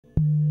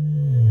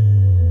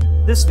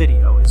This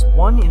video is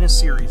one in a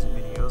series of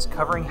videos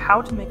covering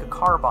how to make a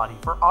car body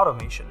for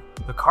Automation,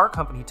 the Car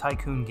Company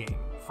Tycoon game,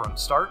 from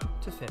start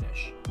to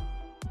finish.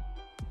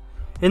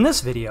 In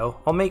this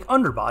video, I'll make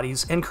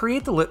underbodies and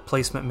create the lip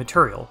placement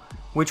material,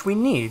 which we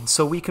need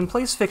so we can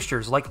place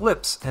fixtures like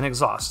lips and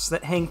exhausts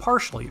that hang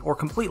partially or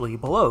completely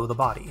below the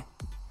body.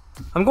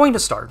 I'm going to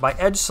start by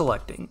edge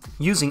selecting,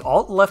 using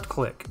Alt left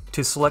click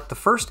to select the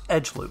first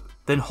edge loop,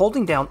 then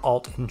holding down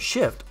Alt and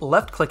Shift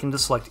left clicking to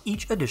select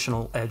each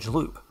additional edge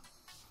loop.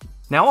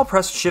 Now I'll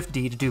press Shift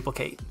D to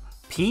duplicate,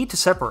 P to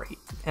separate,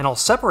 and I'll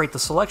separate the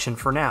selection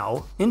for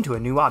now into a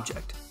new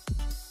object.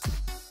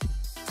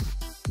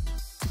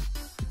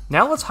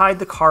 Now let's hide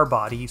the car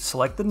body,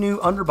 select the new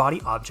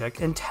underbody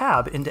object, and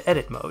tab into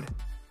edit mode.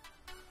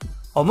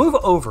 I'll move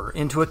over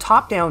into a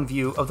top-down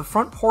view of the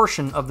front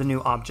portion of the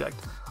new object.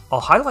 I'll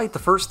highlight the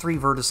first three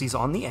vertices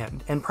on the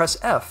end and press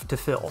F to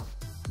fill.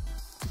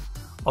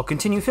 I'll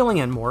continue filling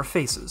in more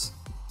faces.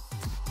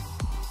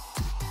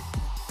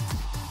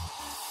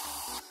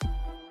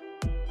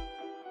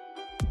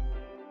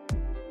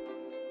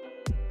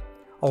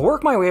 I'll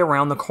work my way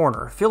around the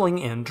corner, filling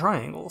in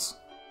triangles.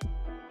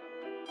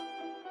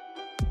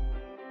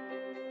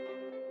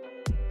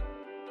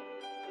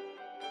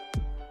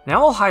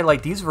 Now I'll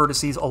highlight these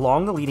vertices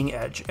along the leading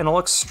edge, and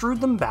I'll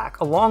extrude them back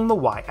along the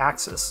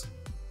Y-axis.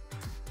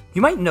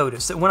 You might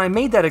notice that when I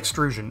made that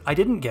extrusion, I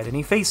didn't get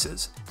any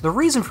faces. The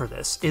reason for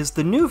this is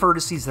the new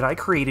vertices that I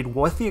created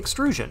with the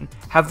extrusion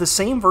have the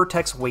same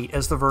vertex weight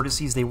as the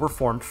vertices they were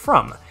formed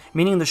from,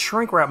 meaning the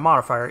shrink wrap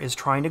modifier is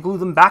trying to glue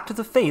them back to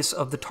the face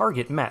of the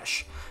target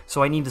mesh.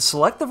 So I need to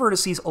select the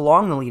vertices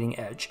along the leading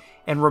edge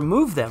and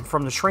remove them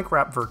from the shrink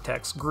wrap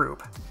vertex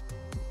group.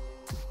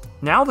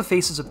 Now the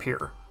faces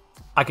appear.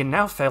 I can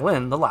now fill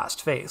in the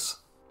last face.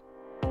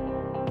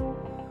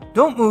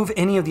 Don't move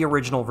any of the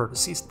original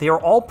vertices, they are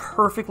all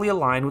perfectly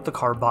aligned with the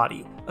car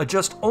body.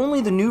 Adjust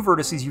only the new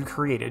vertices you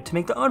created to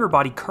make the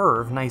underbody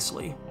curve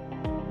nicely.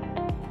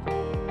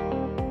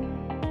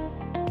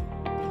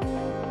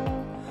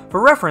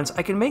 For reference,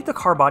 I can make the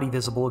car body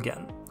visible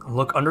again.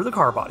 Look under the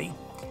car body,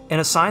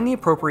 and assign the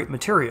appropriate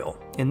material,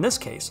 in this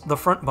case, the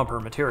front bumper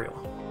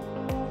material.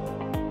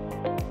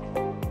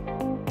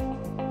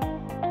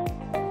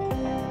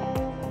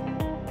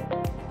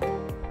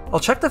 I'll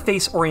check the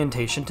face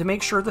orientation to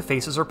make sure the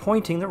faces are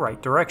pointing the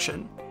right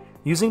direction.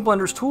 Using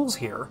Blender's tools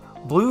here,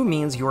 blue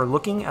means you are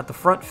looking at the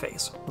front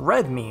face,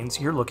 red means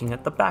you're looking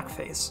at the back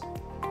face.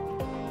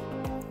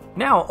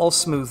 Now I'll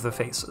smooth the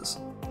faces.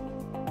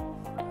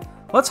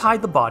 Let's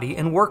hide the body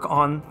and work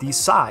on the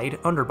side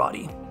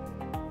underbody.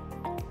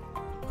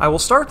 I will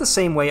start the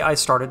same way I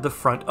started the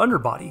front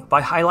underbody,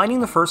 by highlighting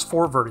the first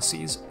four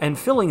vertices and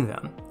filling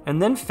them,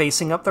 and then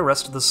facing up the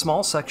rest of the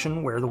small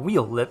section where the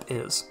wheel lip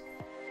is.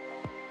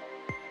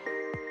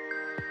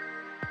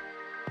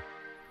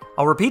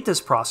 I'll repeat this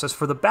process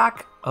for the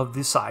back of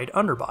the side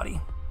underbody.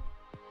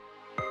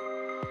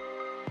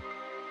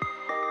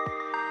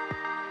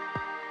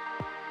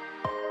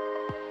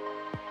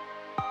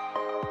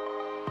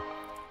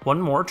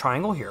 One more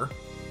triangle here.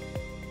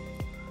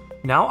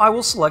 Now I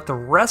will select the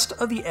rest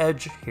of the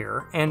edge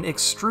here and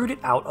extrude it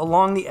out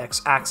along the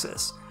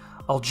X-axis.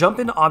 I'll jump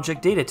into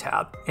Object Data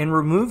tab and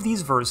remove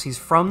these vertices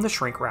from the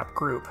shrink wrap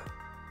group.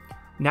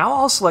 Now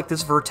I'll select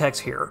this vertex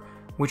here,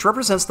 which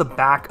represents the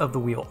back of the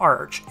wheel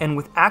arch, and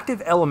with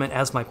active element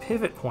as my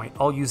pivot point,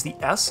 I'll use the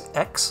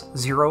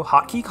SX0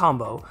 hotkey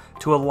combo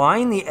to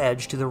align the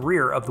edge to the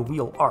rear of the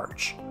wheel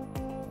arch.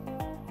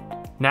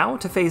 Now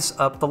to face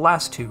up the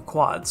last two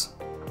quads.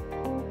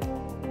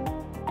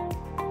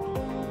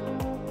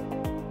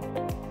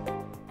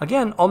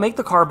 Again, I'll make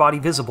the car body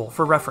visible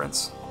for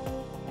reference.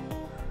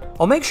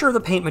 I'll make sure the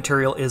paint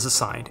material is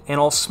assigned,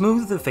 and I'll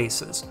smooth the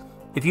faces.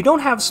 If you don't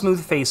have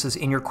smooth faces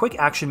in your quick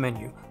action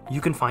menu, you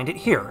can find it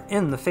here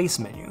in the face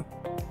menu.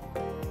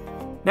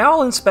 Now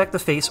I'll inspect the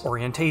face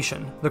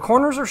orientation. The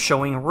corners are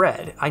showing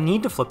red. I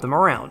need to flip them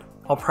around.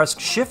 I'll press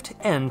Shift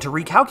N to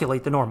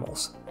recalculate the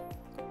normals.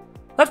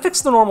 That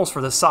fixed the normals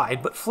for the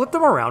side, but flip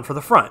them around for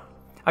the front.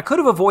 I could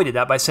have avoided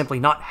that by simply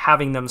not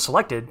having them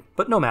selected,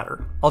 but no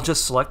matter. I'll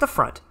just select the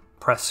front,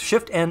 press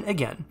Shift N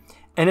again,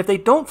 and if they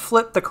don't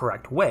flip the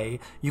correct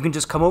way, you can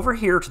just come over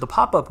here to the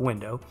pop-up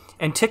window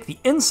and tick the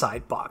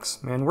inside box,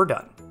 and we're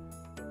done.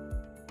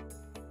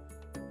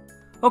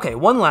 Okay,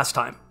 one last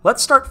time.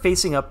 Let's start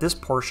facing up this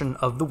portion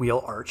of the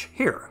wheel arch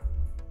here.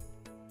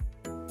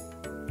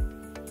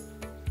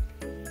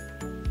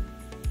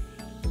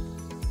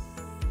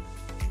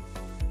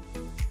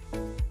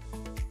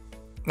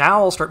 Now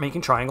I'll start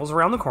making triangles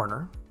around the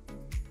corner.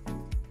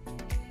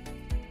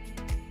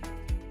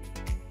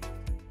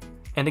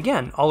 And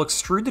again, I'll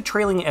extrude the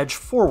trailing edge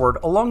forward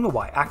along the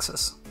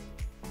Y-axis.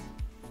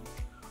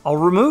 I'll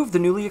remove the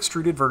newly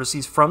extruded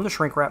vertices from the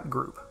shrink wrap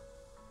group.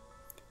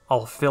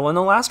 I'll fill in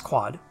the last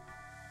quad.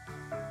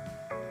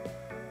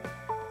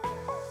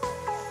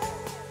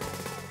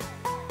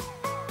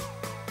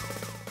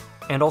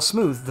 And I'll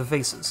smooth the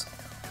faces.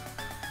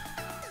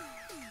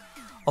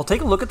 I'll take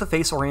a look at the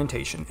face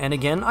orientation, and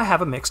again I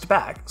have a mixed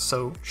bag,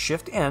 so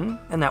Shift N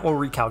and that will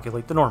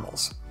recalculate the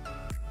normals.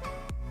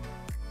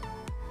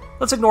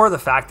 Let's ignore the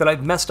fact that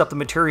I've messed up the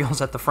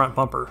materials at the front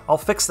bumper. I'll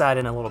fix that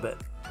in a little bit.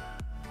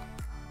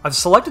 I've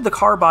selected the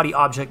car body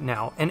object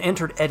now and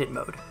entered edit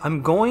mode.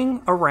 I'm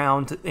going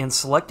around and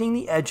selecting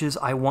the edges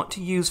I want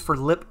to use for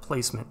lip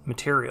placement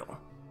material.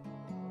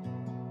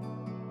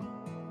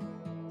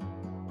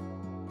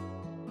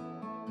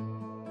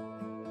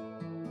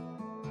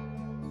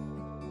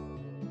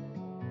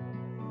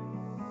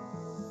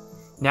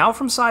 Now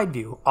from side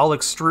view, I'll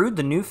extrude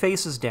the new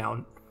faces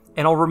down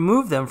and I'll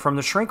remove them from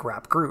the shrink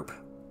wrap group.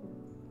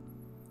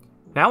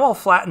 Now I'll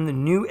flatten the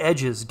new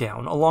edges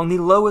down along the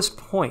lowest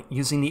point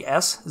using the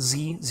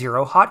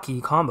SZ0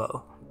 hotkey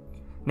combo.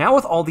 Now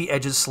with all the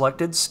edges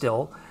selected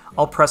still,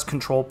 I'll press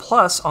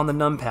Ctrl+ on the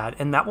numpad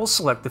and that will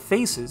select the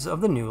faces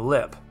of the new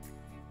lip.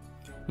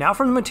 Now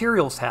from the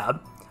Materials tab,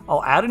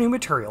 I'll add a new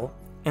material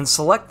and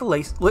select the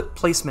lip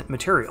placement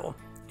material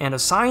and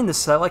assign the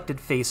selected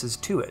faces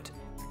to it.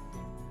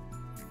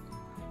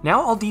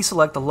 Now I'll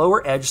deselect the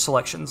lower edge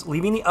selections,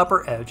 leaving the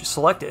upper edge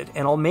selected,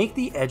 and I'll make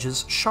the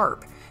edges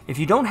sharp. If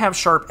you don't have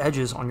sharp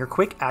edges on your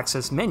quick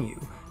access menu,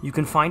 you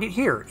can find it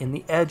here in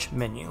the Edge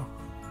menu.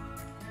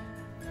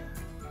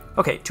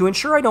 Okay, to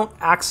ensure I don't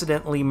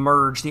accidentally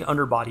merge the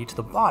underbody to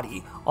the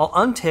body, I'll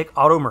untick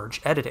Auto Merge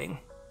Editing.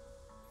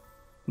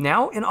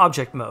 Now in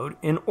Object Mode,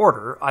 in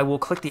order, I will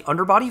click the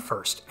underbody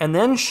first, and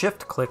then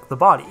Shift-click the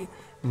body.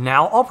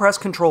 Now I'll press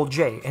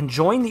Ctrl-J and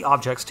join the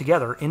objects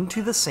together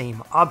into the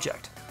same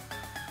object.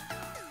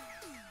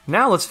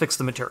 Now let's fix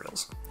the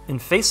materials. In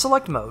Face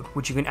Select mode,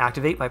 which you can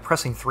activate by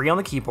pressing 3 on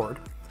the keyboard,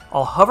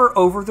 I'll hover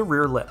over the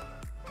rear lip,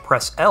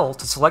 press L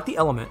to select the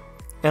element,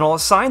 and I'll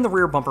assign the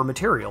rear bumper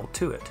material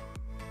to it.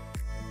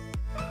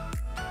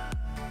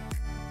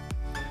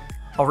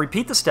 I'll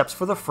repeat the steps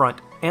for the front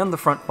and the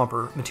front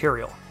bumper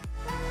material.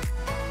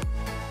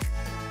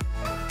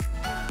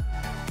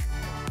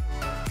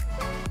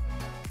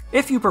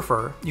 If you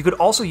prefer, you could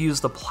also use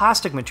the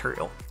plastic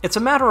material. It's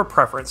a matter of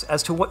preference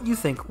as to what you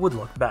think would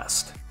look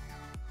best.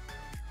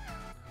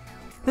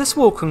 This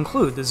will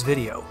conclude this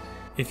video.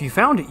 If you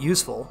found it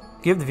useful,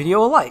 give the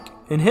video a like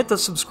and hit the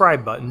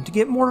subscribe button to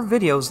get more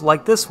videos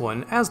like this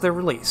one as they're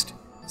released.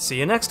 See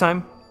you next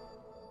time!